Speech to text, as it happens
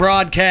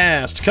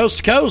Broadcast coast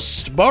to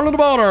coast, border to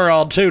border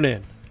on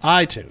TuneIn,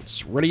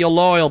 iTunes, Radio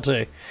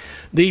Loyalty,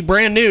 the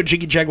brand new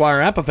Jiggy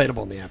Jaguar app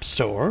available in the App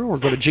Store, or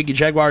go to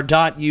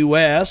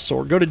jiggyjaguar.us,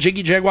 or go to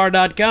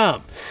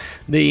jiggyjaguar.com.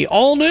 The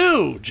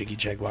all-new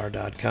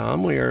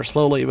jiggyjaguar.com. We are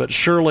slowly but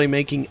surely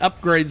making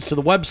upgrades to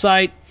the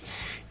website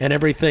and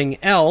everything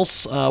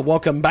else.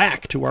 Welcome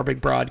back to our big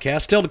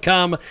broadcast. Still to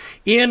come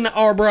in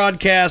our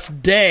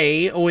broadcast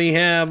day, we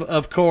have,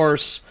 of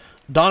course,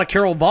 Donna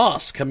Carol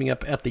Voss coming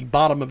up at the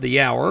bottom of the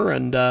hour,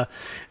 and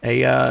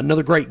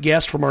another great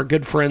guest from our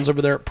good friends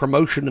over there at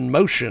Promotion in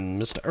Motion.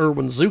 Mr.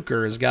 Erwin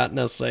Zucker has gotten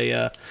us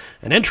an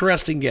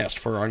interesting guest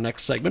for our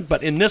next segment.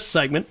 But in this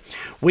segment,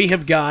 we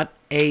have got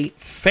a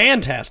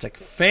fantastic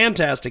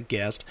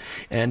guest,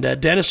 and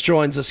Dennis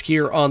joins us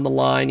here on the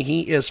line.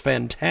 He is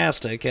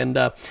fantastic.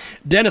 And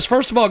Dennis,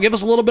 first of all, give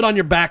us a little bit on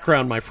your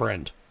background, my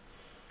friend.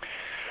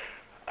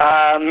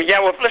 Well,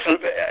 listen,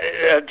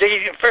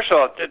 first of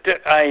all,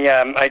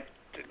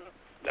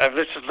 I've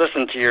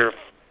listened to your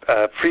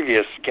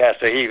previous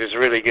guest. He was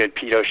really good,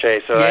 Pete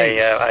O'Shea. So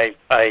yes.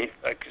 I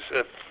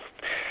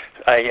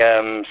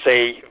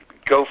say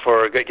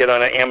get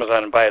on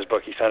Amazon and buy his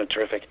book. He sounded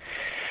terrific.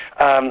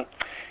 This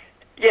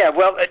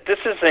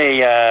is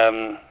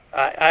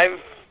I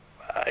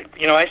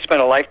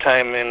spent a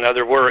lifetime in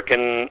other work,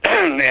 and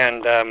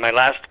my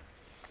last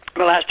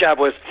job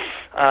was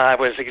I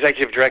was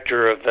executive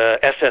director of the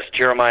SS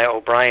Jeremiah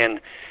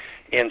O'Brien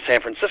in San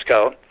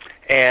Francisco,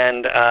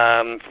 and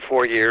for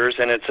 4 years,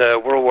 and it's a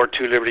World War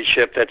II Liberty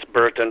ship that's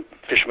berthed on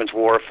Fisherman's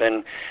Wharf,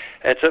 and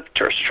it's a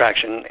tourist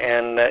attraction,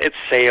 and it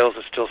still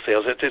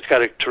sails. It's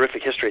got a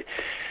terrific history.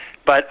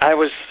 But I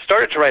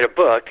started to write a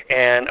book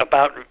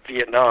about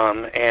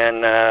Vietnam,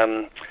 and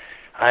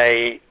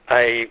I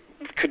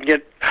couldn't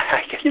get,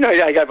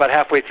 I got about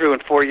halfway through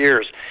in 4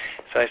 years.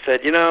 So I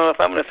said,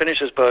 if I'm going to finish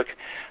this book,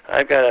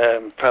 I've got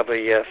to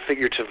probably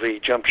figuratively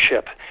jump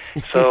ship.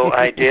 So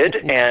I did,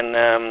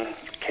 and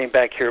came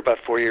back here about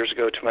 4 years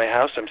ago to my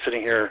house. I'm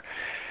sitting here,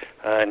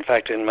 in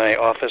fact, in my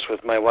office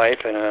with my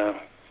wife and a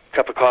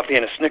cup of coffee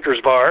and a Snickers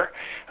bar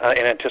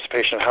in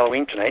anticipation of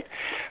Halloween tonight.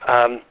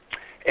 And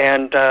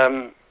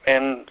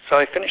so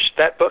I finished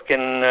that book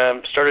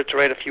and started to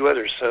write a few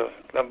others. So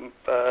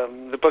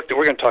the book that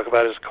we're going to talk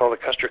about is called The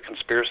Custer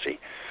Conspiracy.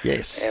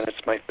 Yes. And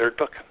it's my third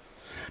book.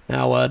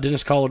 Now,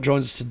 Dennis Koller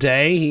joins us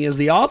today. He is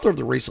the author of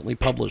the recently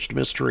published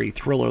mystery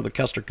thriller, The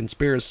Custer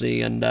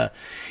Conspiracy, and it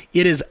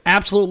is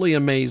absolutely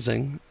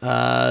amazing.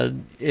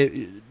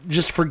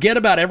 Just forget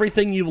about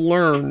everything you've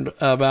learned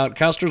about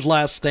Custer's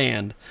last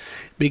stand,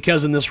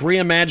 because in this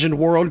reimagined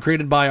world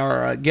created by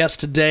our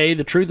guest today,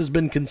 the truth has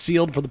been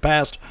concealed for the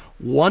past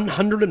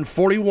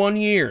 141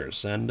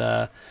 years,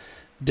 and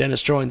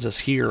Dennis joins us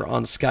here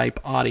on Skype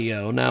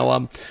audio.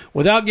 Now,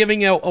 without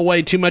giving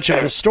away too much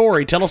of the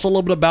story, tell us a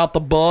little bit about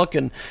the book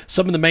and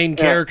some of the main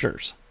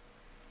characters.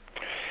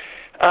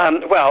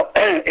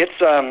 It's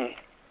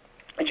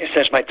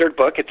my third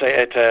book. It's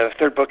a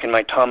third book in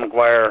my Tom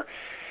McGuire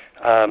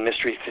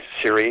mystery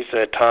series.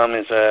 Tom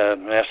is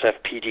an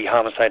SFPD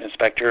homicide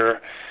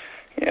inspector,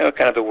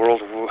 kind of the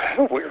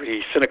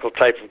world-weary, cynical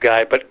type of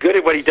guy, but good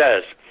at what he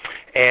does.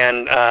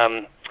 And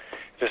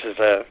this is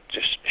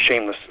just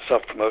shameless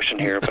self-promotion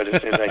here, but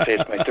as I say,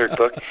 it's my third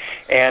book.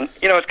 And,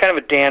 it's kind of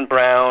a Dan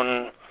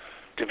Brown,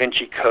 Da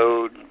Vinci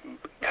Code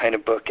kind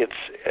of book. It's,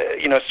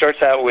 it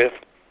starts out with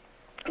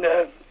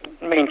the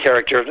main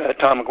character,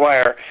 Tom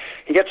McGuire.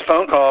 He gets a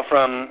phone call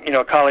from,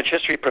 a college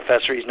history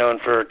professor he's known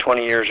for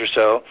 20 years or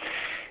so.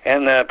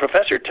 And the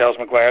professor tells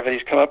McGuire that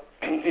he's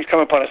come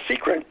upon a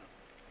secret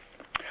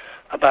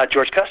about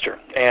George Custer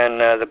and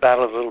the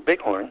Battle of Little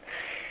Bighorn.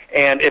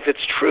 And if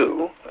it's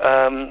true,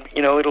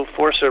 it'll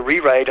force a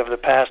rewrite of the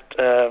past,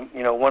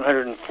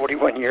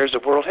 141 years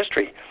of world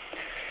history.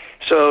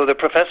 So the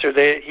professor,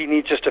 he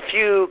needs just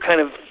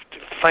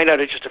find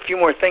out just a few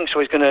more things. So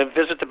he's going to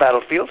visit the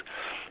battlefield,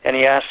 and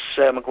he asks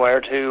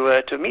McGuire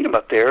to meet him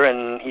up there,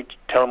 and he'd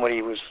tell him what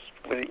he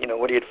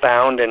had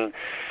found, and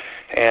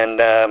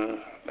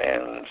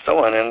so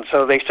on. And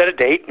so they set a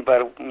date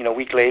about a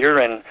week later,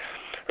 and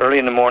early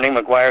in the morning,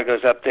 McGuire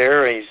goes up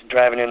there. He's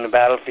driving in the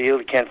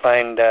battlefield. He can't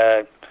find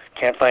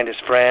his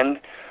friend.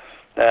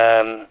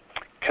 Kind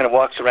of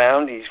walks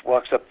around. He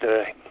walks up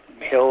the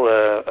hill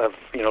of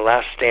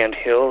Last Stand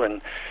Hill,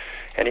 and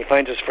he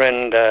finds his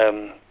friend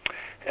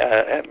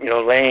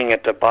laying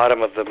at the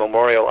bottom of the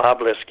memorial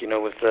obelisk,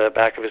 with the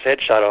back of his head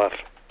shot off.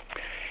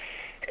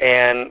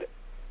 And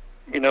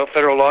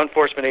federal law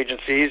enforcement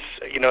agencies,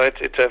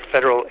 it's a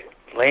federal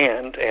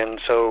land, and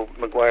so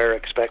McGuire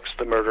expects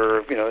the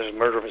murder, there's a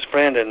murder of his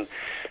friend, and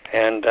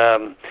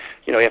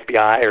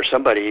FBI or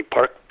somebody,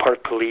 park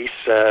police,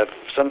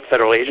 some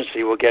federal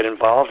agency will get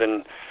involved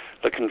in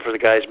looking for the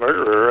guy's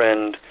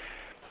murderer,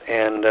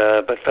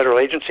 but federal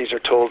agencies are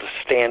told to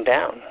stand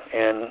down,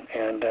 and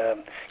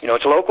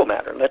it's a local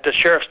matter. Let the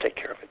sheriffs take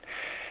care of it.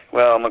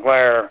 Well,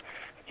 McGuire,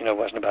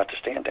 wasn't about to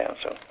stand down,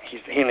 so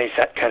he's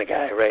that kind of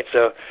guy, right?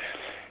 So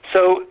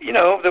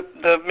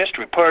the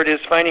mystery part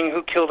is finding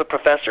who killed the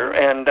professor,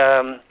 and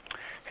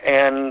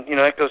And,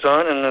 that goes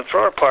on. And the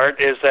thrower part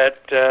is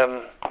that,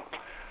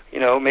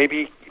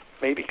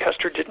 maybe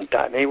Custer didn't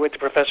die. Maybe what the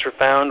professor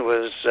found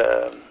was,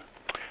 a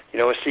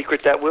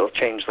secret that will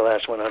change the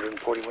last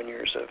 141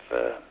 years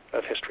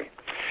of history.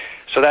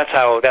 So that's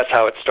how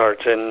it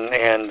starts. And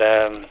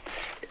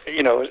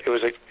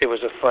it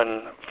was a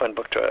fun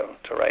book to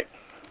write.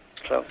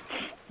 So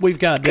we've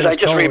got because I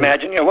just Koller.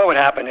 reimagine, what would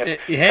happen if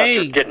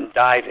Custer didn't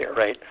die there,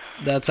 right?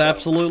 That's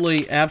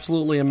absolutely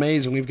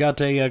amazing. We've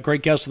got a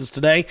great guest with us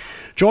today.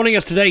 Joining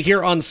us today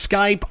here on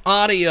Skype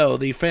audio,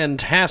 the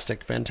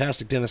fantastic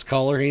Dennis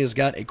Koller. He has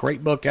got a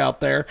great book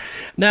out there.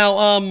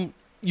 Now,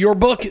 your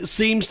book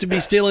seems to be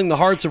stealing the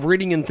hearts of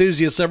reading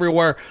enthusiasts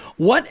everywhere.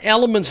 What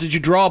elements did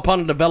you draw upon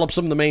to develop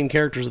some of the main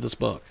characters of this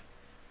book?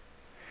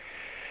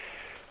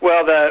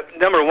 Well, the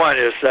number one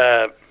is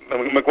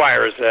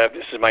McGuire.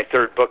 This is my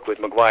third book with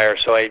McGuire,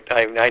 so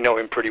I know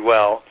him pretty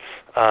well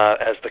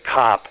as the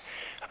cop.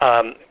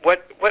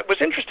 What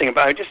was interesting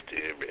about just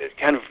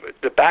kind of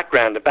the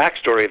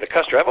backstory of the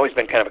Custer. I've always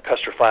been kind of a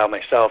Custer-phile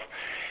myself,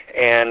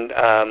 and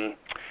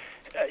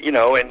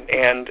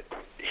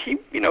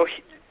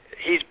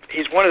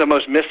he's one of the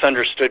most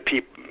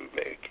misunderstood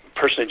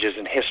personages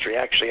in history.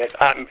 Actually,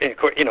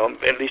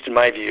 at least in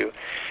my view,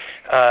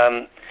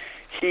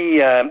 he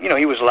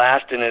was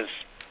last in his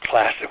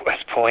class at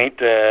West Point,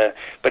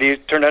 but he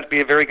turned out to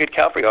be a very good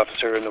cavalry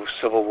officer in the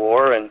Civil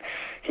War, and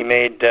he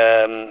made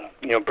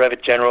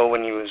brevet general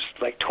when he was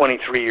like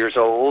 23 years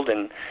old,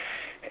 and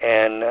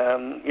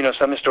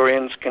some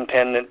historians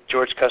contend that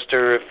George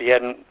Custer, if he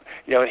hadn't,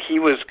 he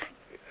was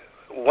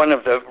one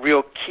of the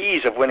real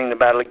keys of winning the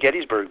Battle of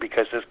Gettysburg,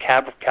 because his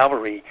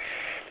cavalry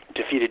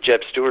defeated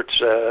Jeb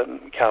Stuart's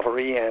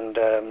cavalry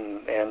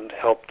and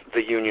helped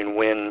the Union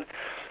win,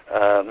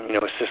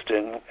 assist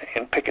in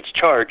Pickett's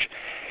charge.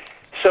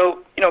 So,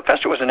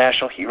 Custer was a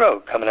national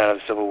hero coming out of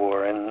the Civil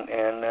War, and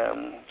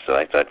so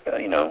I thought,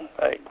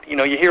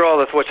 you hear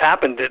all of what's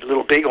happened at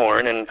Little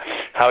Bighorn and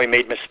how he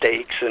made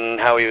mistakes and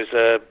how he was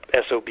a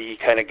SOB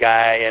kind of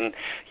guy and,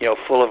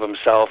 full of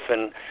himself.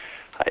 And,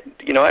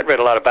 I'd read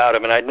a lot about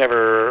him, and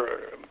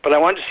but I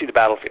wanted to see the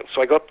battlefield.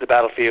 So I go up to the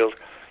battlefield,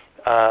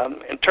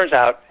 and it turns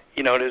out,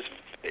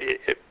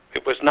 it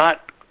was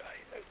not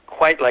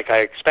quite like I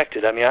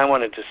expected. I mean, I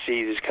wanted to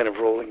see these kind of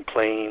rolling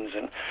plains,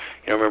 and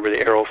remember the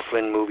Errol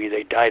Flynn movie?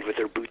 They died with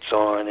their boots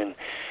on, and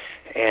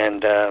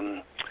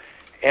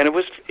it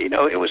was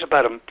it was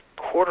about a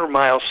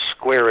quarter-mile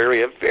square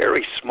area,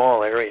 very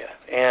small area,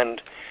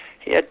 and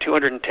he had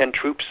 210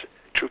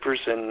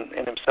 troopers, and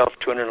himself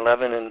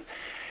 211, and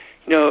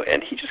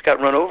and he just got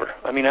run over.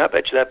 I mean, I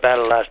bet you that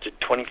battle lasted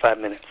 25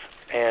 minutes,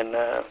 and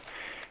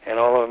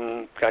all of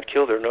them got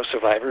killed. There were no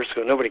survivors,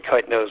 so nobody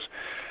quite knows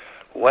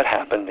what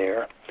happened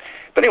there.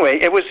 But anyway,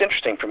 it was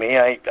interesting for me.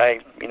 I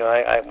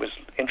was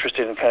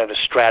interested in kind of the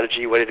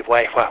strategy. Why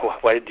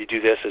did he do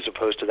this as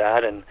opposed to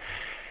that? And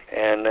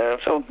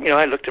so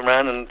I looked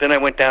around, and then I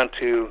went down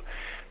to.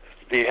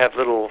 They have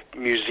little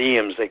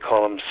museums, they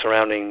call them,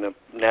 surrounding the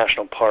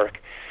national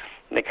park,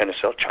 and they kind of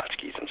sell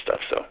tchotchkes and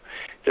stuff. So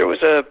there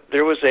was a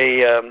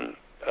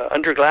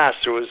under glass.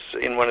 There was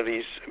in one of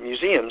these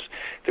museums.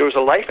 There was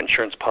a life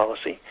insurance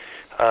policy,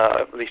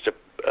 at least a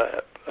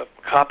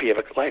copy of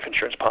a life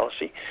insurance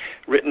policy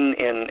written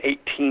in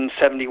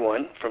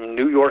 1871 from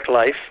New York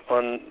Life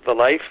on the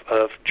life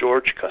of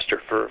George Custer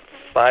for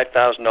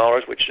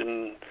 $5,000, which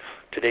in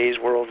today's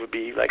world would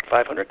be like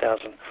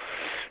 $500,000.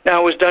 Now,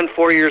 it was done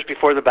 4 years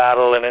before the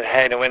battle, and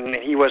when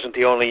he wasn't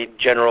the only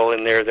general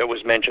in there that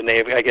was mentioned.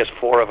 I guess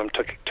 4 of them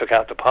took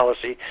out the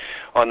policy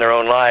on their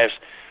own lives.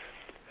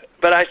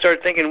 But I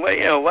started thinking,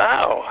 well,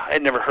 wow,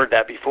 I'd never heard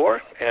that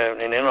before,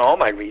 and in all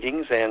my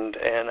readings, and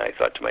I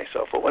thought to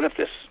myself, well, what if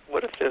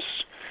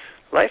this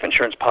life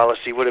insurance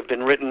policy would have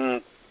been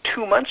written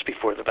 2 months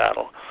before the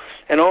battle,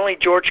 and only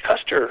George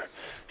Custer's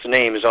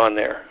name is on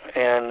there,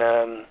 and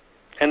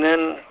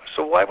then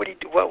so why would he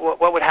do,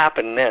 what would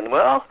happen then?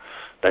 Well,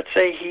 let's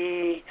say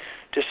he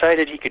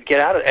decided he could get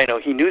out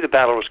of. He knew the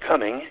battle was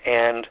coming,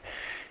 and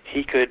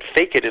he could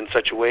fake it in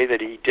such a way that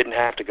he didn't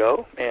have to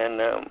go,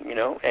 and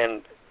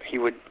and he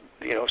would.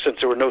 Since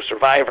there were no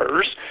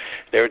survivors,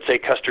 they would say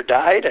Custer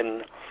died,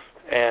 and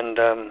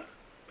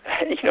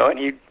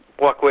he'd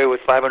walk away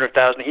with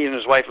 $500,000. He and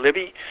his wife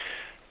Libby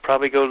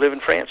probably go live in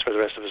France for the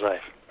rest of his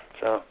life.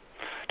 So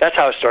that's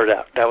how it started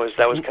out. That was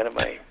kind of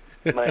my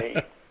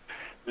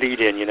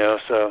lead-in,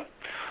 So,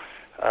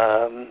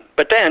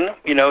 but then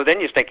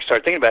then you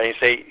start thinking about it, and you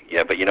say,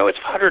 yeah, but it's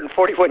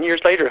 141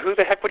 years later. Who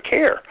the heck would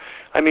care?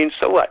 I mean,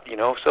 so what?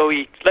 So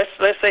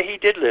let's say he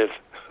did live.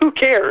 Who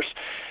cares?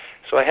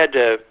 So I had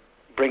to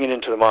bring it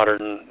into our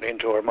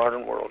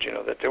modern world,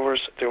 that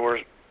there were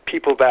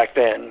people back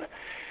then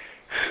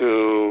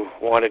who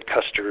wanted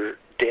Custer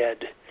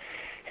dead,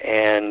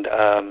 and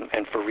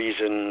for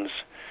reasons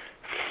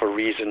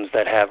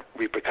that have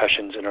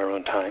repercussions in our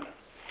own time,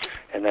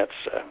 and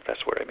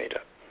that's where I made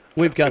it.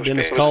 We've got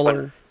Dennis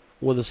Koller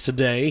with us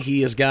today.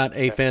 He has got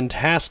a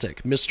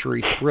fantastic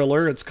mystery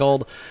thriller. It's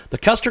called The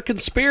Custer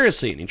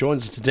Conspiracy, and he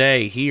joins us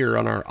today here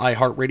on our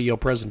iHeartRadio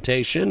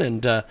presentation.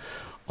 And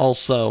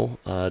also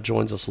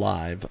joins us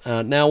live.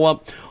 Now,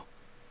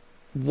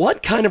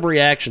 what kind of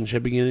reactions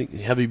have you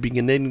been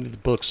getting to the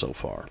book so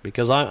far?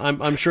 Because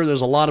I'm sure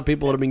there's a lot of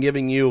people that have been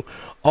giving you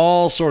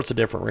all sorts of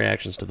different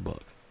reactions to the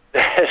book.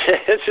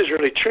 This is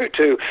really true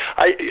too.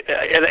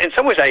 And in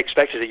some ways, I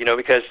expected it,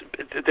 because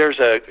there's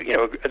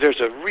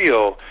a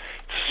real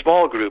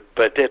small group,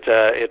 but it's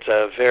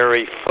a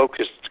very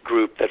focused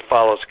group that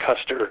follows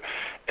Custer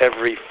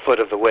every foot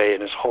of the way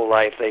in his whole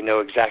life. They know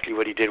exactly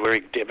what he did, where he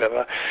did, blah,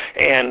 blah.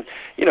 And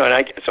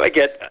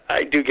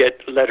I do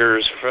get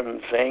letters from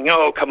saying,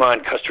 "Oh, come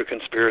on, Custer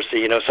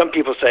conspiracy." Some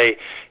people say,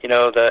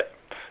 the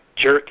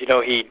jerk,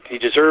 he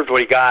deserved what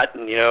he got,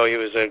 and he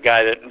was a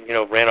guy that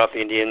ran off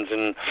the Indians,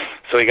 and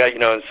so he got,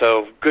 and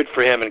so good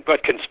for him, and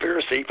but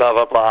conspiracy, blah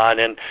blah blah. And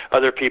then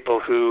other people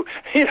who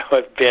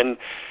have been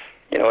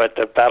at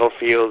the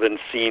battlefield and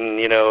seen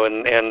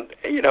and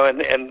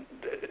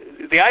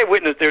the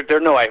eyewitness, there are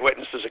no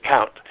eyewitnesses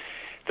account.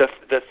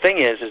 The thing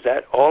is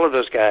that all of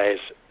those guys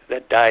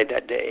that died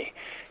that day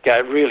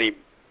got really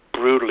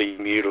brutally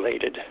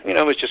mutilated.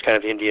 It was just kind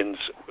of the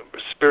Indians'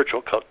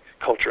 spiritual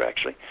culture,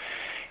 actually.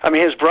 I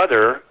mean, his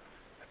brother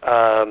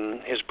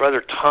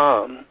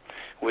Tom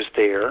was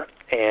there,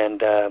 and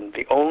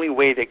the only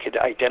way they could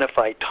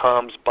identify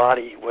Tom's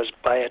body was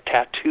by a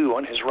tattoo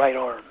on his right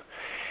arm.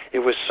 He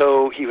was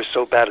so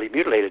badly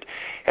mutilated,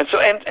 and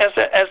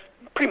as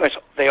pretty much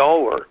they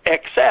all were,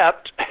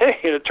 except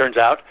it turns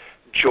out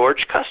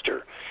George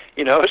Custer.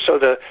 So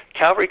the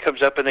cavalry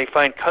comes up and they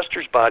find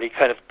Custer's body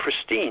kind of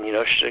pristine.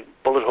 A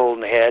bullet hole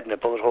in the head and a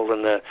bullet hole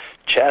in the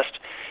chest,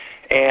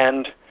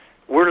 and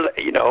we're,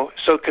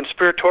 so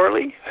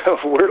conspiratorially,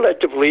 we're led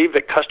to believe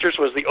that Custer's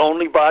was the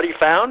only body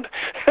found,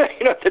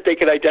 that they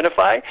could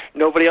identify.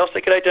 Nobody else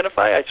they could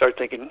identify. I started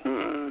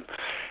thinking,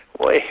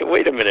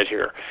 wait a minute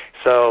here.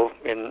 So,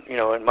 in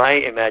my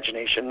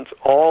imagination,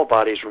 all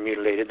bodies were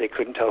mutilated. They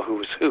couldn't tell who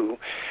was who,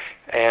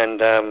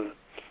 and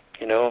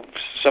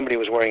somebody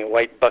was wearing a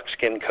white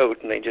buckskin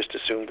coat, and they just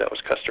assumed that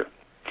was Custer.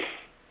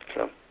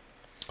 So,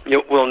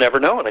 we'll never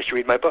know unless you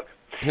read my book.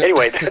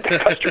 Anyway, the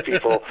Custer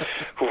people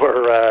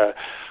were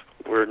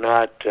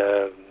not,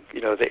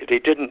 they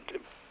didn't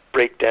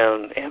break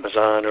down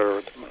Amazon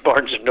or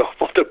Barnes and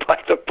Noble to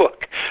buy the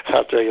book.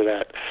 I'll tell you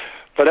that.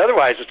 But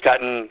otherwise, it's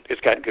gotten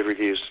good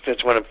reviews.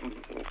 It's won a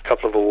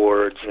couple of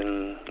awards,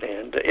 and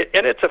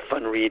it's a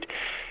fun read.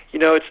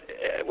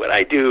 It's what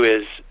I do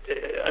is,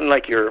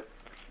 unlike your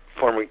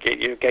former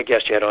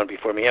guest you had on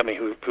before me, Emmy,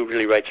 who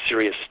really writes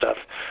serious stuff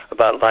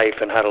about life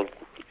and how to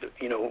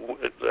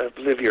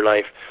live your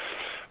life.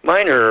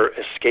 Mine are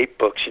escape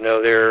books.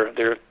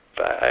 They're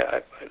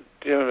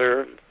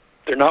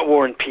not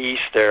War and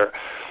Peace. They're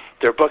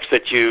books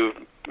that you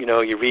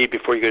read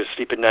before you go to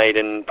sleep at night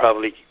and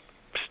probably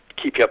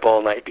keep you up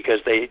all night,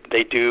 because they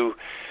do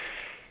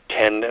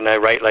tend, and I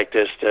write like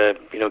this, to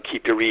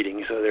keep you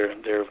reading. So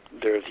they're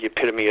the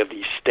epitome of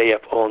the stay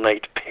up all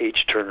night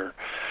page turner.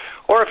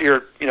 Or if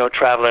you're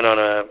traveling on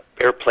a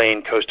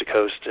airplane coast to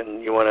coast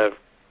and you want to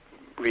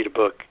read a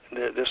book,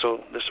 this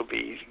will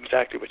be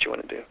exactly what you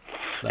want to do.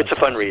 It's a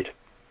fun read.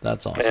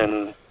 That's awesome.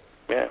 And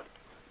yeah.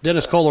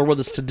 Dennis Koller with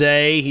us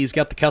today. He's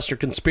got the Custer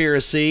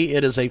Conspiracy.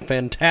 It is a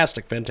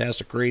fantastic,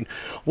 fantastic read.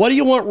 What do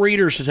you want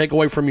readers to take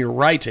away from your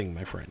writing,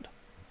 my friend?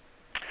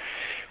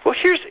 Well,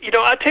 here's,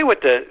 I'll tell you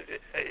what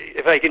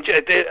if I can,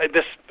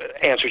 this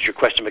answers your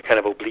question, but kind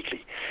of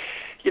obliquely.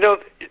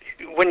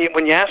 When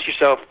you ask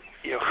yourself,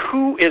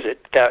 who is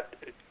it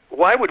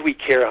why would we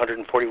care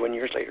 141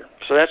 years later?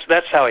 So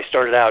that's how I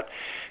started out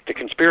the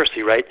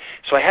conspiracy, right?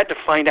 So I had to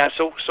find out,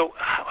 so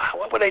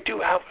what would I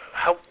do?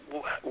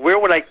 Where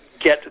would I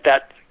get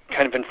that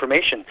kind of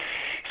information?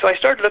 So I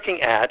started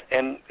looking at,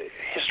 and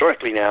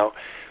historically now,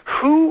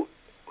 who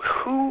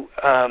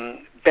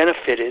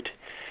benefited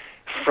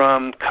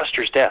from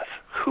Custer's death?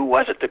 Who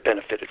was it that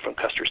benefited from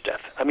Custer's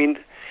death? I mean,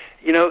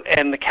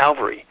 and the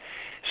cavalry.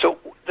 So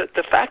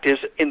the fact is,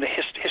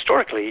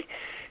 historically,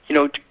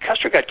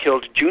 Custer got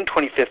killed June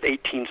 25th,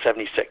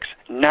 1876.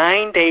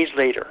 9 days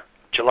later,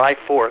 July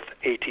 4th,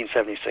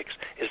 1876,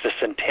 is the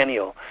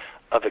centennial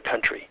of the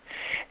country.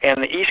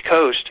 And the East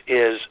Coast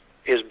is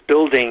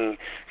building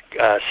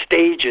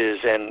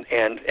stages and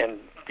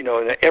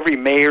every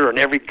mayor and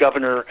every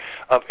governor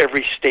of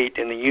every state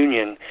in the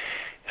Union,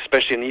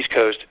 especially in the East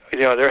Coast,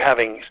 they're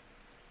having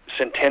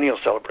centennial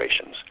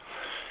celebrations.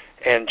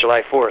 And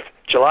July 4th.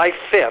 July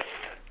 5th,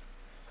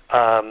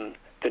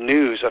 the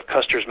news of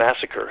Custer's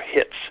massacre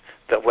hits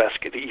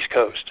the East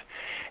Coast.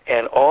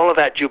 And all of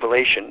that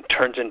jubilation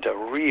turns into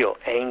real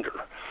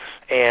anger.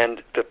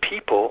 And the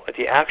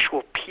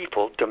actual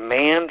people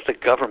demand the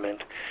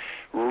government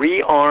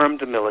rearm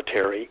the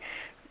military,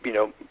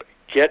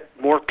 get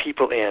more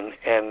people in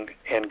and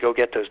go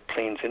get those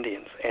Plains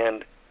Indians.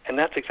 And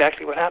that's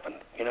exactly what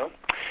happened,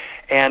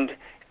 And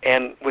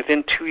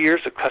within 2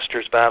 years of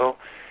Custer's battle,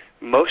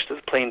 most of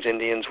the Plains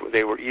Indians,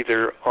 they were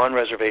either on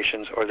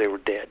reservations or they were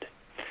dead.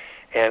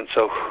 And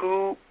so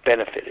who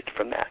benefited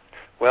from that?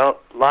 Well,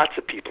 lots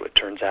of people, it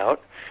turns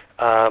out,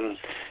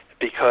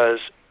 because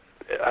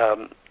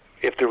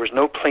if there was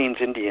no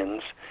Plains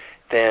Indians,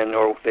 then,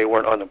 or they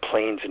weren't on the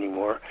plains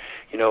anymore.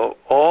 You know,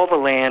 all the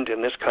land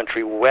in this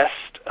country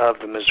west of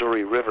the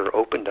Missouri River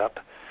opened up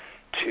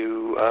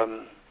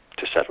to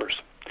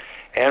settlers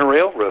and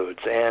railroads,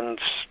 and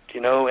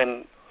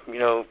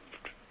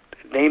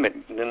name it.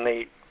 And then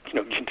they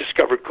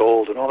discovered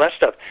gold and all that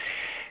stuff.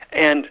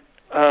 And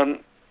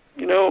and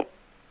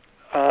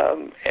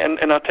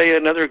I'll tell you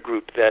another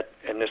group that,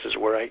 and this is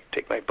where I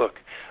take my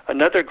book,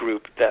 another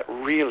group that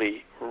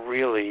really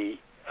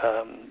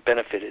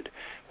benefited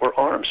were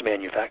arms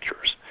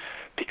manufacturers,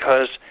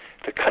 because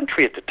the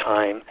country at the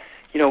time,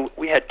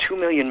 we had 2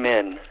 million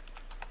men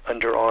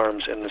under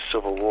arms in the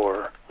Civil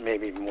War,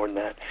 maybe even more than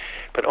that,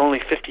 but only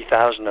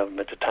 50,000 of them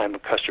at the time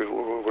of Custer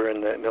were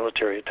in the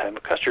military at the time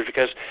of Custer,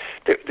 because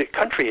the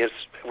country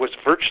was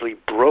virtually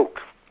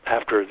broke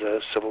after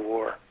the Civil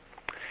War.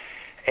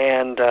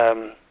 And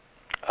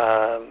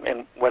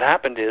what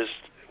happened is,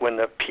 when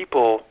the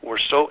people were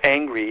so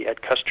angry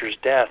at Custer's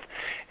death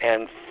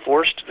and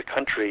forced the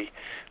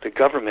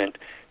government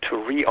to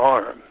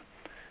rearm,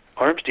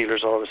 arms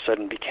dealers all of a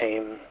sudden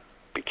became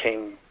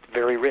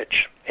very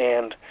rich.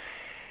 And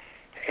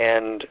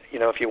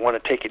if you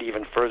want to take it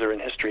even further in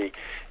history,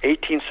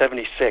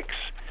 1876,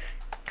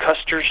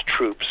 Custer's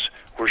troops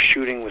were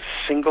shooting with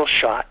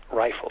single-shot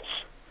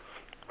rifles.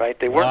 Right?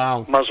 They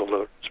weren't muzzle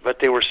loaders, but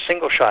they were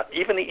single shot.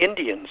 Even the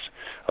Indians,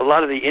 a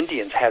lot of the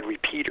Indians had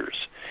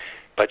repeaters,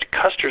 but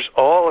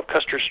all of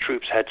Custer's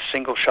troops had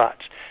single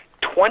shots.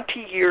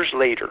 20 years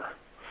later,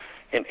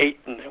 in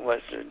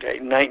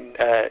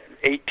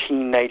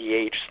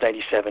 1898,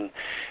 97,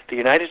 the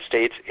United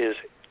States is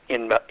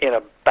in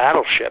a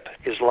battleship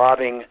is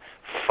lobbing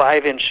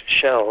 5-inch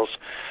shells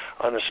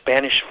on the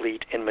Spanish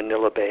fleet in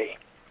Manila Bay.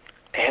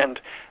 And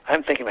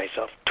I'm thinking to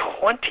myself,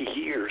 20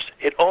 years.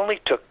 It only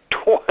took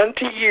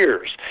 20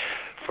 years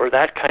for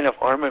that kind of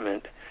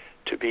armament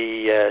to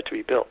be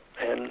built,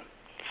 and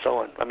so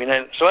on.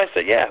 So I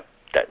said, yeah,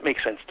 that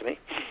makes sense to me.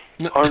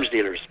 Arms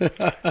dealers.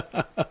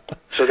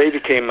 So they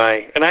became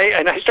and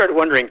I started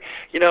wondering,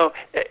 in our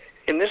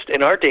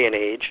day and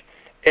age,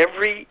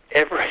 every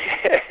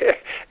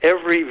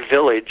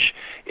village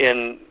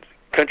in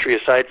country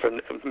aside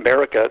from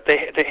America,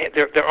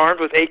 they're armed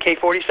with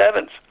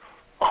AK-47s.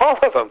 All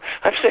of them.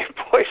 I'm saying,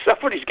 boy,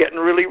 somebody's getting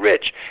really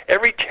rich.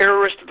 Every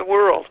terrorist in the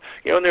world,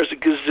 and there's a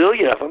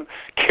gazillion of them,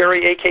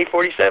 carry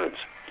AK-47s.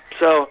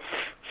 So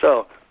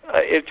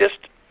it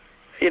just,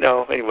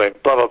 anyway,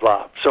 blah, blah,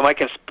 blah. So my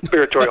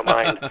conspiratorial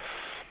mind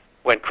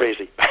went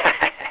crazy.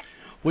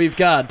 We've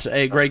got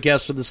a great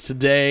guest with us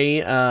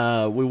today.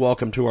 We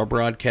welcome to our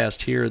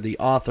broadcast here the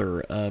author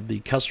of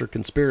the Custer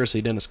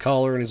Conspiracy, Dennis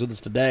Koller, and he's with us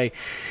today.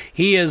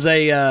 He is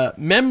a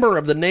member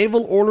of the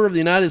Naval Order of the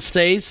United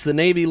States, the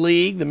Navy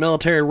League, the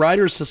Military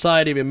Writers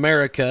Society of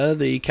America,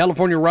 the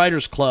California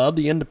Writers Club,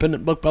 the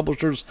Independent Book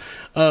Publishers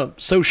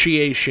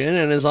Association,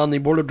 and is on the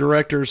board of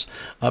directors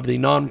of the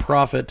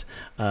nonprofit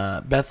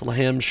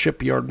Bethlehem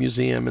Shipyard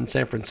Museum in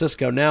San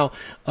Francisco. Now,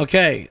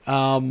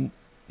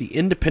 the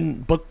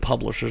Independent Book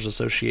Publishers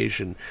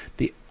Association.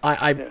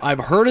 I've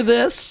heard of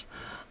this.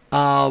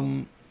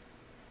 Erwin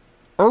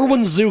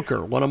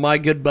Zucker, one of my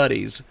good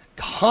buddies,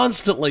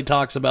 constantly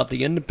talks about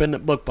the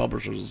Independent Book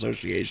Publishers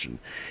Association.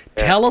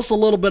 Yeah. Tell us a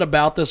little bit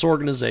about this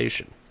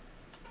organization.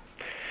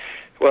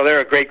 Well,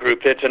 they're a great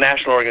group. It's a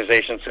national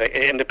organization. It's an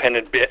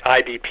independent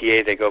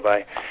IBPA they go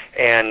by,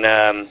 and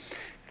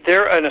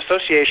they're an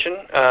association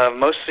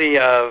mostly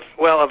of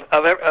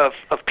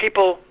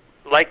people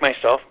like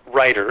myself,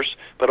 writers,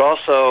 but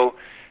also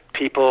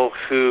people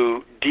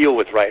who deal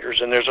with writers.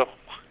 And there's a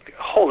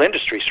whole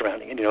industry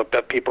surrounding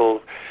it.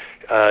 People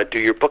do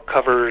your book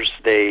covers,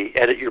 they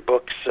edit your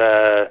books,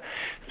 they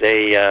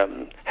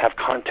have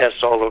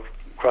contests all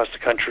across the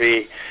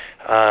country,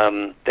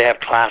 they have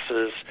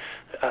classes,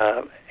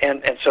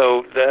 and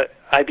so the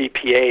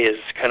IBPA is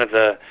kind of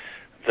the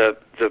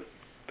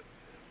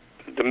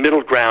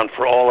middle ground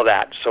for all of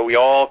that. So we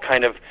all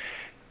kind of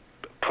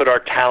put our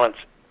talents,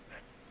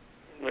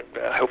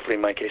 hopefully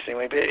in my case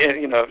anyway,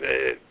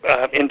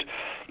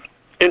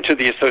 into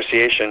the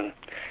association,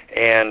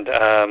 and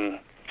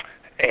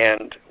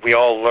we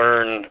all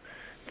learn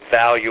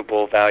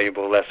valuable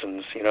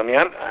lessons. I'm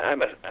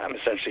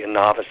essentially a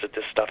novice at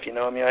this stuff.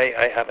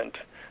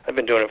 I've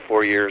been doing it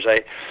 4 years.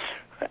 I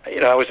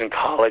was in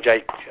college.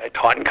 I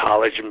taught in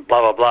college and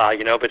blah blah blah.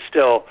 But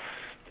still,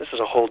 this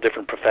is a whole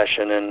different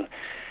profession,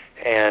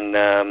 and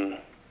a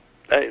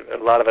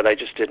lot of it I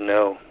just didn't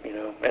know,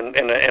 and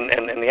the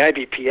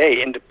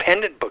IBPA,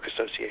 Independent Book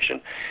Association,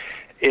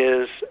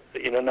 is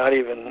not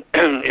even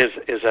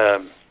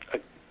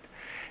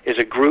is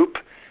a group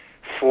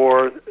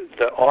for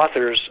the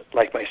authors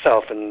like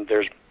myself, and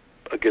there's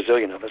a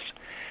gazillion of us,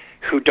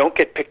 who don't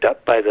get picked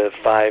up by the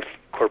 5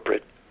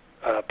 corporate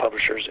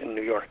publishers in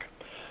New York.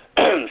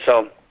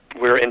 So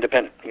we're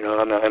independent.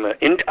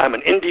 I'm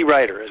an indie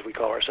writer, as we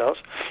call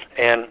ourselves,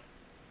 and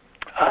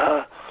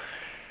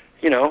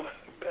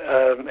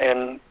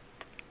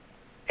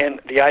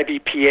and the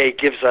IBPA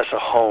gives us a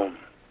home.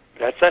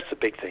 That's the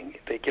big thing.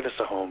 They give us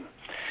a home,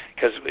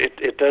 because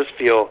it does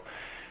feel,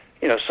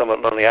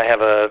 somewhat lonely. I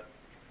have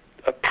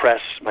a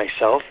press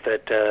myself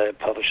that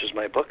publishes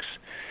my books,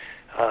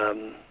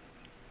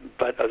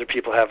 but other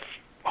people have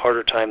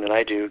harder time than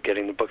I do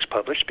getting the books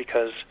published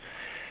because,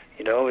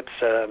 it's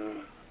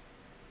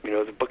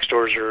the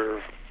bookstores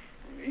are,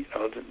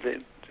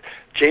 the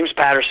James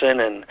Patterson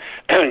and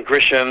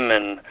Grisham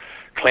and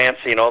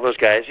Clancy and all those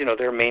guys,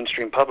 they're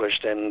mainstream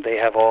published and they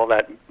have all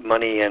that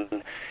money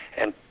and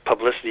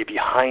publicity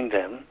behind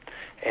them,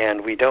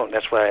 and we don't.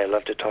 That's why I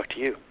love to talk to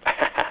you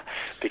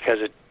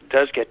because it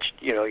does get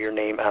your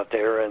name out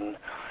there, and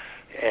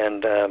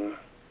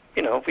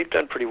we've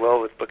done pretty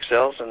well with book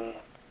sales, and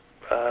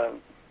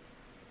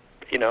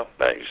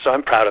so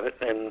I'm proud of it,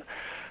 and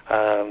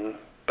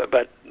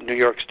but New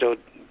York still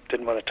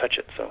didn't want to touch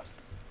it. So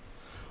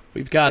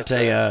we've got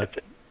a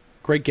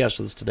great guest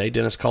with us today.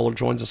 Dennis Koller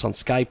joins us on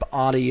Skype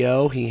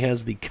audio. He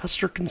has the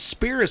Custer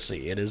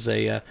Conspiracy. It is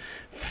a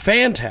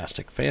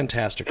fantastic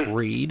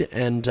read,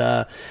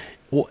 and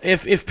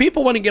if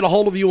people want to get a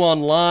hold of you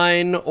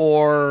online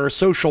or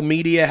social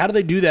media, how do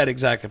they do that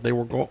exactly if they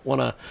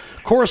want to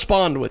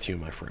correspond with you,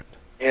 my friend?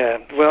 Yeah,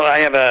 well, I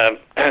have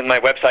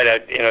my website.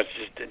 It's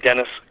just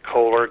Dennis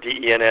Koller,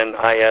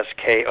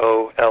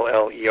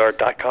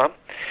 Denniskoller.com.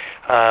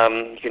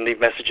 You can leave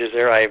messages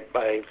there. I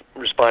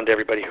respond to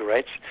everybody who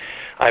writes.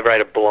 I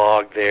write a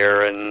blog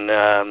there,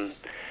 and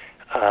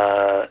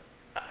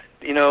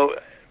you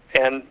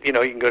can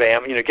go to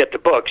Amazon, get the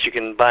books. You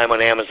can buy them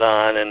on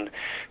Amazon, and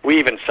we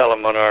even sell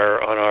them on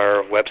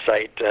our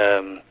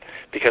website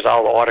because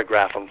I'll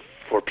autograph them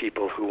for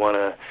people who want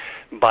to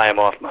buy them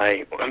off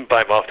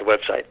the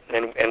website,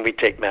 and we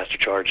take master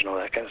charge and all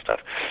that kind of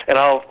stuff. And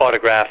I'll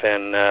autograph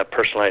and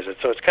personalize it,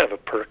 so it's kind of a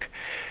perk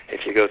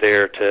if you go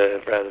there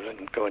rather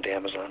than going to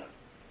Amazon.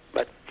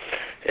 But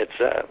it's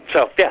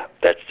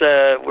that's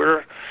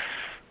we're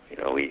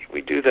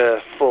we do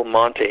the full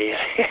Monty.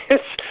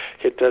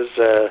 It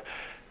does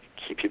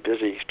keep you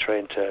busy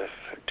trying to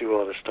do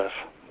all this stuff.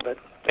 But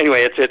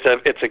anyway,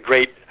 it's a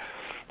great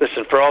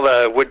listen for all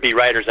the would-be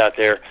writers out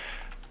there.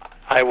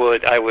 I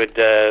would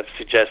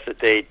suggest that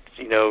they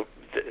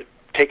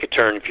take a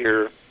turn if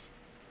you're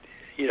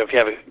if you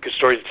have a good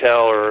story to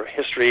tell or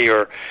history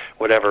or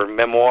whatever,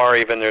 memoir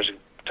even. There's a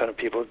ton of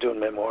people doing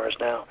memoirs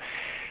now.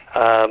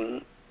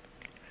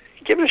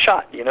 Give it a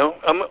shot.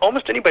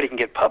 Almost anybody can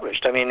get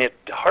published. I mean, it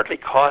hardly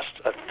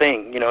costs a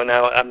thing.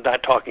 Now I'm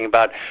not talking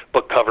about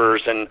book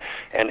covers and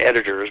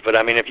editors, but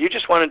I mean, if you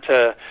just wanted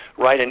to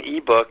write an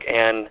ebook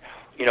and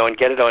and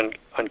get it on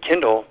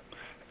Kindle,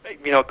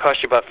 it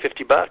costs you about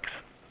 $50,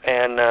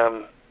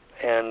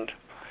 and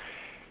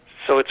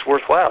so it's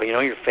worthwhile.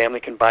 Your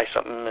family can buy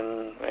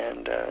something,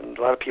 and a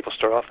lot of people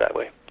start off that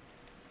way.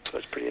 So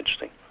it's pretty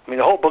interesting. I mean,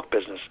 the whole book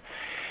business.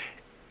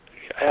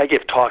 I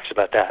give talks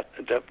about that.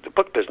 The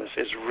book business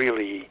is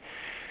really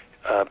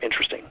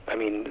interesting. I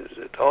mean,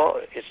 it's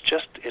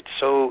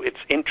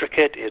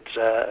intricate. It's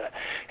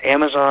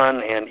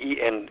Amazon and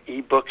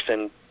ebooks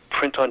and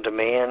print on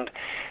demand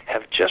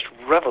have just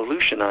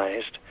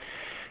revolutionized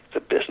the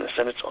business,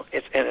 and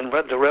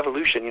the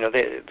revolution.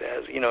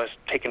 Has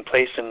taken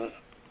place in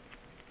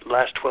the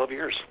last 12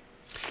 years.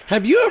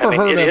 Have you ever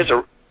heard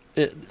of?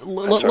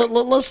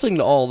 Listening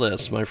to all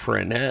this, my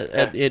friend,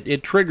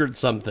 it triggered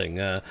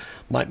something.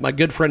 My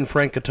good friend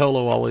Frank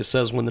Catolo always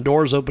says, when the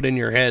doors open in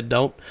your head,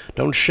 don't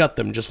shut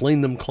them, just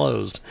leave them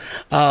closed.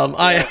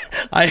 I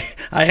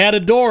had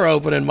a door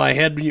open in my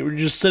head when you were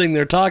just sitting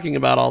there talking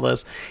about all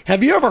this.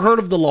 Have you ever heard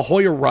of the La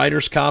Jolla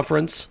Writers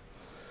Conference?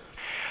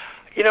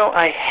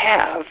 I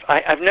have.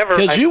 I've never.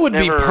 Because you would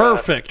be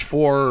perfect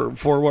for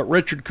what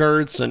Richard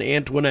Kurtz and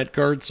Antoinette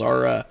Kurtz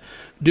are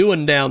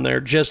doing down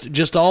there.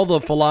 Just all the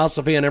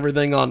philosophy and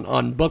everything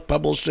on book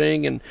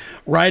publishing and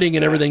writing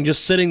and everything.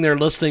 Just sitting there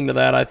listening to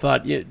that, I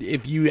thought,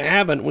 if you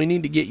haven't, we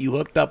need to get you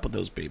hooked up with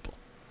those people.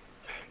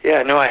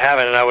 Yeah, no, I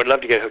haven't, and I would love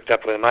to get hooked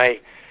up with them.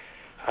 I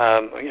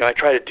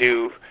try to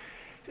do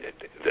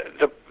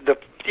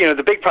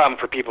the big problem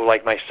for people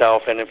like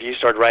myself, and if you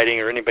start writing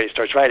or anybody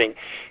starts writing,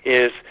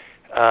 is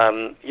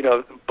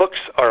books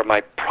are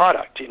my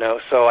product,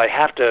 so I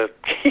have to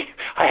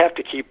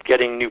keep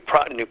getting new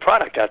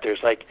product out there.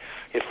 It's like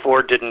if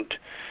Ford didn't,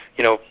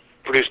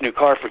 produce a new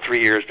car for 3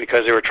 years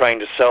because they were trying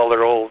to sell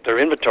their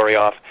inventory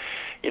off,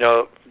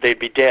 they'd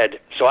be dead.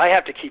 So I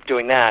have to keep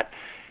doing that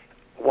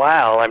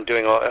while I'm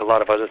doing a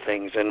lot of other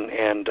things, and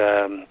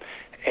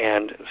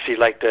see,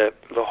 like the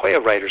La Jolla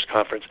Writers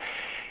Conference.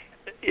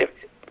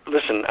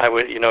 Listen, I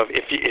would,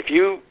 if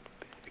you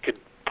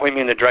point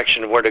me in the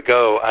direction of where to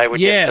go, I would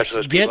get in touch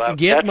with those people.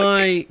 Get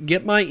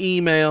my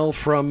email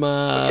from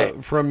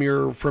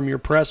your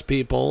press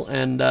people,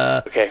 and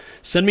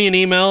send me an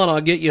email, and I'll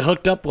get you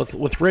hooked up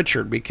with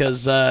Richard,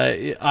 because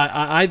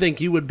I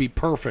think you would be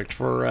perfect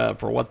for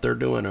what they're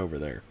doing over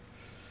there.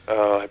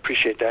 Oh, I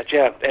appreciate that.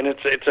 Yeah, and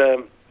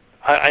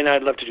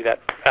I'd love to do that,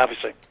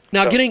 obviously.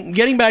 Now,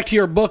 getting back to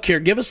your book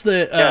here, give us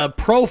the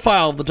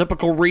profile of the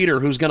typical reader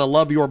who's going to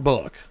love your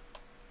book.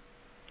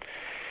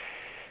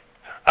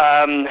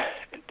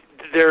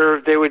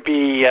 There would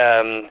be,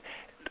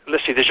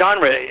 let's see, the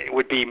genre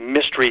would be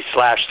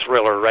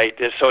mystery/thriller, right?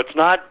 So it's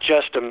not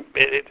just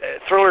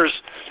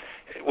thrillers.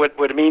 what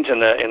it means in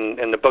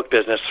the book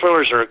business.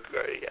 Thrillers are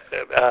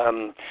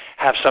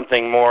have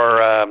something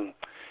more.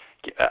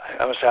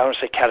 I would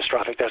say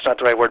catastrophic. That's not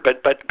the right word,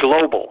 but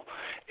global.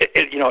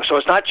 So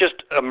it's not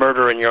just a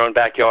murder in your own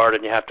backyard,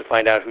 and you have to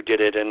find out who did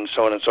it, and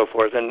so on and so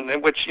forth.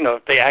 And which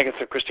the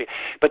Agatha Christie.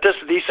 But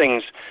these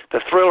things, the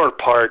thriller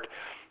part,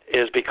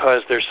 is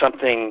because there's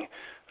something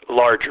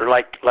larger.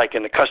 Like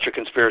in the Custer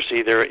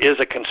conspiracy, there is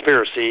a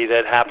conspiracy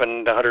that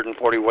happened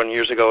 141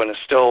 years ago and is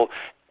still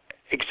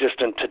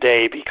existent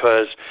today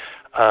because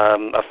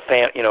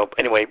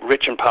anyway,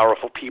 rich and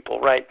powerful people,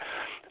 right?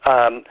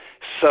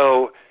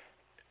 So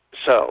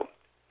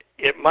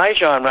my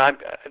genre,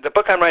 the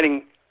book I'm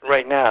writing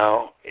right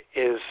now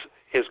is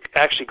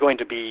actually going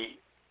to be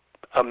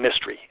a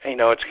mystery.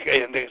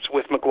 It's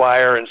with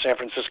McGuire in San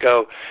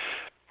Francisco.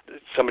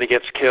 Somebody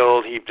gets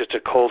killed. It's a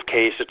cold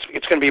case. It's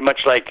going to be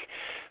much like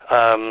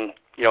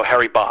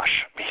Harry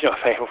Bosch,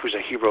 who's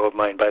a hero of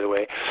mine, by the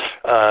way.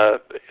 I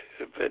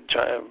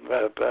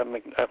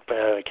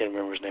can't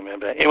remember his name.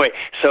 But anyway,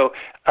 so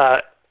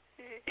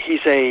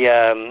he's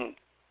a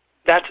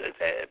that's.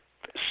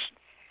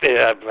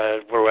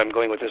 Where I'm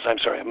going with this, I'm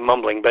sorry, I'm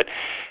mumbling, but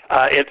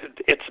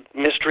it's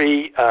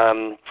mystery.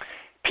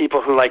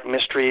 People who like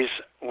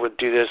mysteries would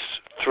do this.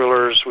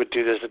 Thrillers would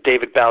do this. A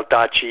David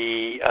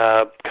Baldacci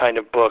kind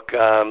of book,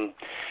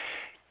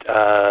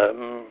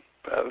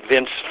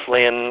 Vince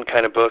Flynn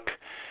kind of book.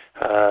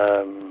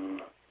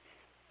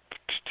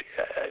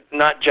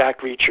 Not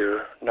Jack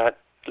Reacher, not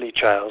Lee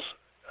Childs.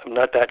 I'm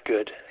not that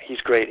good.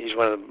 He's great. He's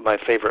one of my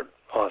favorite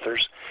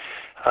authors.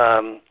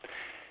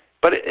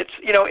 But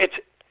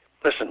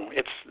listen,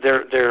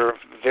 they're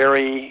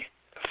very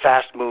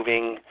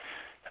fast-moving,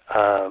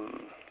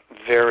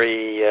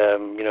 very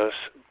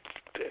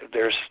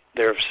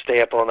they're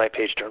stay-up-all-night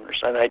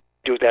page-turners, and I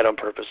do that on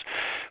purpose.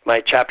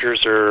 My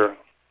chapters are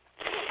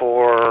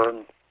 4,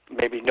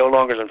 maybe no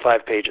longer than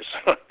 5 pages.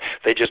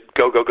 They just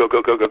go. So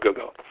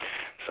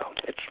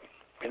it's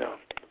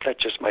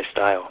that's just my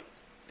style.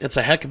 It's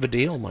a heck of a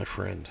deal, my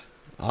friend.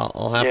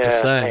 I'll have to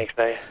say.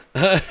 Thanks,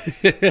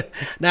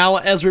 Now,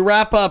 as we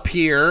wrap up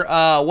here,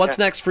 what's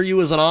next for you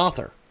as an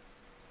author?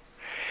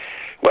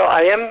 Well,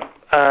 I am.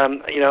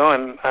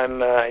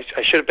 I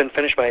should have been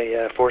finished my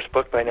 4th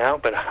book by now,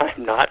 but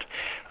I'm not.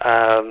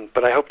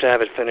 But I hope to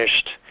have it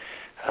finished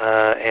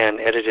and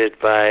edited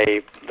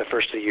by the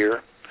first of the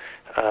year.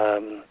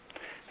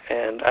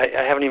 And I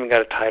haven't even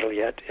got a title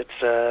yet.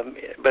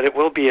 But it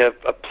will be a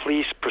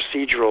police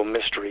procedural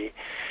mystery.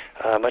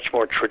 Much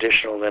more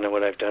traditional than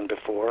what I've done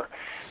before,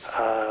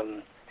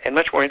 and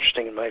much more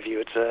interesting in my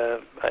view.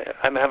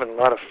 I'm having a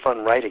lot of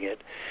fun writing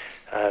it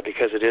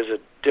because it is a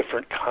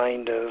different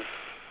kind of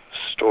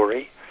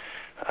story,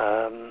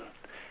 and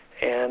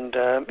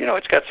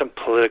it's got some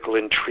political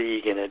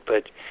intrigue in it,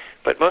 but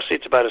mostly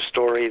it's about a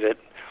story of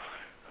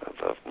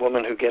a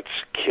woman who gets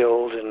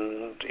killed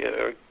and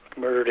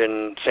murdered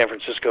in San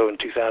Francisco in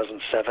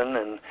 2007,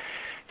 and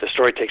the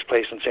story takes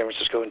place in San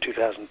Francisco in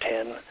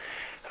 2010.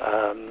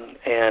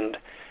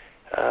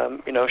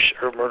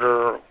 Her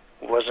murder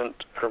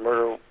wasn't her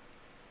murder,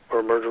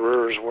 or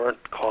murderers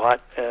weren't caught,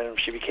 and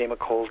she became a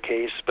cold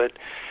case. But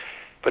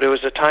it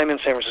was a time in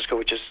San Francisco,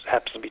 which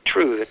happens to be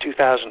true, that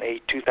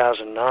 2008,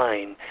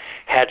 2009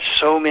 had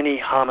so many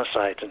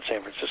homicides in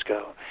San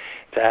Francisco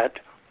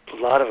that a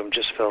lot of them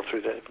just fell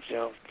through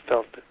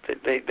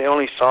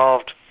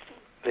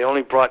they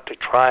only brought to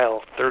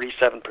trial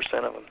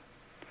 37% of them,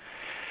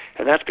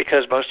 and that's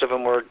because most of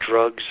them were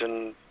drugs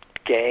and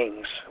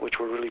gangs, which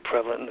were really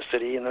prevalent in the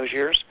city in those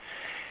years,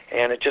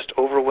 and it just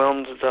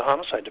overwhelmed the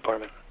homicide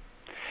department.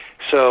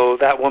 So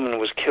that woman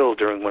was killed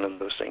during one of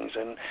those things,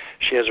 and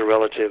she has a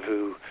relative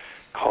who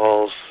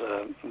calls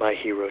my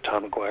hero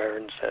Tom McGuire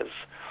and says,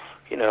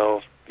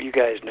 you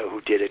guys know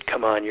who did it.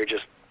 Come on, you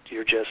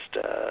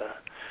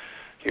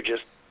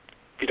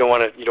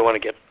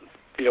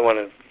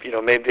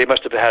maybe they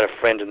must have had a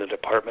friend in the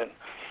department.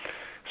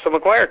 So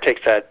McGuire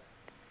takes that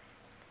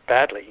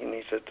badly, and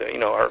he said,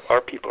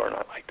 our people are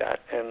not like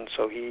that, and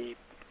so he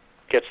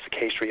gets the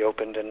case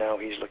reopened, and now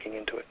he's looking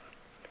into it.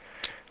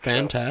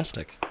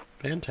 Fantastic.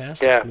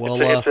 Yeah, well,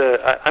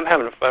 I'm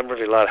having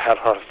really a lot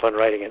of fun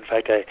writing. In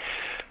fact, I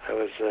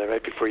was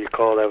right before you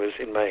called. I was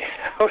in my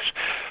house.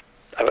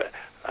 I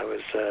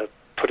was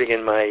putting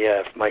in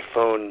my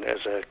phone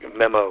as a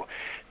memo.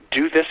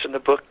 Do this in the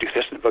book,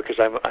 because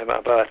I'm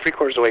about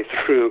 3/4 of the way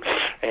through,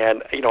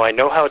 and I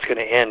know how it's going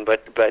to end,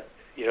 but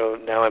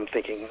now I'm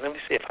thinking, let me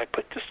see if I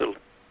put this little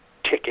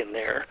tick in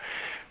there.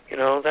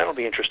 That'll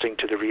be interesting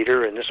to the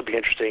reader, and this will be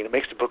interesting. It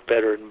makes the book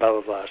better, and blah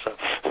blah blah. So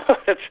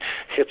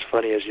it's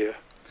funny as you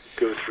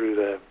go through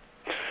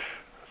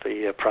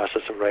the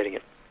process of writing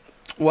it.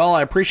 Well,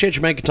 I appreciate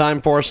you making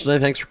time for us today.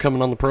 Thanks for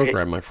coming on the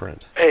program, my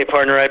friend. Hey,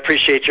 partner, I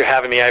appreciate you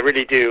having me. I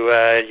really do.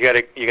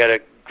 You got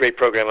a great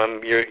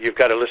program. You've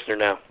got a listener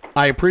now.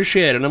 I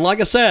appreciate it, and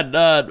like I said,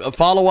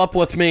 follow up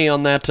with me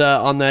on that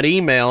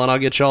email, and I'll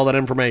get you all that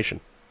information.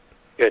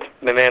 Good,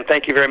 my man.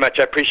 Thank you very much.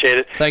 I appreciate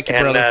it. Thank you,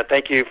 brother. And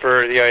thank you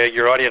for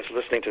your audience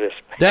listening to this.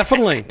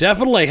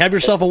 Definitely. Have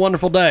yourself a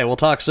wonderful day. We'll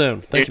talk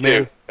soon. Thank you,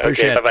 man. Too.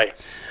 Appreciate Okay,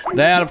 bye-bye.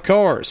 That, of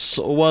course,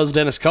 was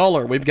Dennis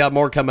Koller. We've got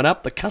more coming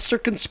up. The Custer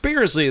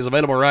Conspiracy is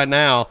available right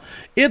now.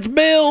 It's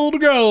Build,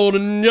 Grow,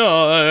 and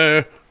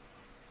Enjoy.